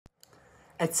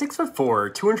At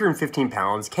 6'4", 215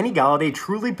 pounds, Kenny Golladay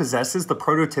truly possesses the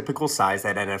prototypical size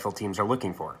that NFL teams are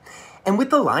looking for. And with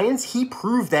the Lions, he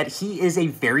proved that he is a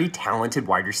very talented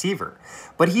wide receiver.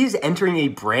 But he is entering a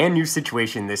brand new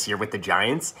situation this year with the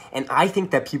Giants, and I think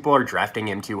that people are drafting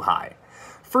him too high.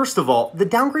 First of all, the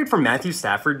downgrade from Matthew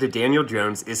Stafford to Daniel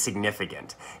Jones is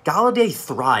significant. Golladay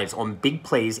thrives on big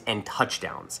plays and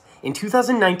touchdowns. In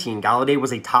 2019, Golladay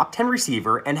was a top 10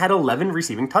 receiver and had 11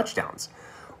 receiving touchdowns.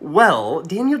 Well,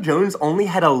 Daniel Jones only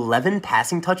had 11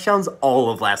 passing touchdowns all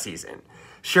of last season.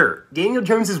 Sure, Daniel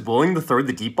Jones is willing to throw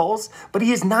the deep balls, but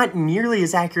he is not nearly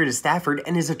as accurate as Stafford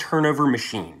and is a turnover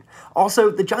machine. Also,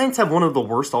 the Giants have one of the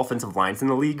worst offensive lines in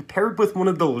the league, paired with one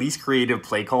of the least creative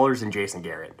play callers in Jason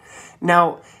Garrett.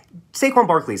 Now, Saquon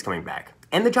Barkley is coming back,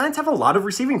 and the Giants have a lot of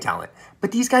receiving talent,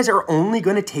 but these guys are only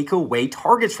going to take away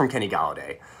targets from Kenny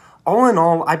Golladay. All in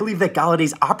all, I believe that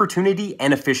Galladay's opportunity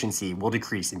and efficiency will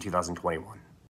decrease in 2021.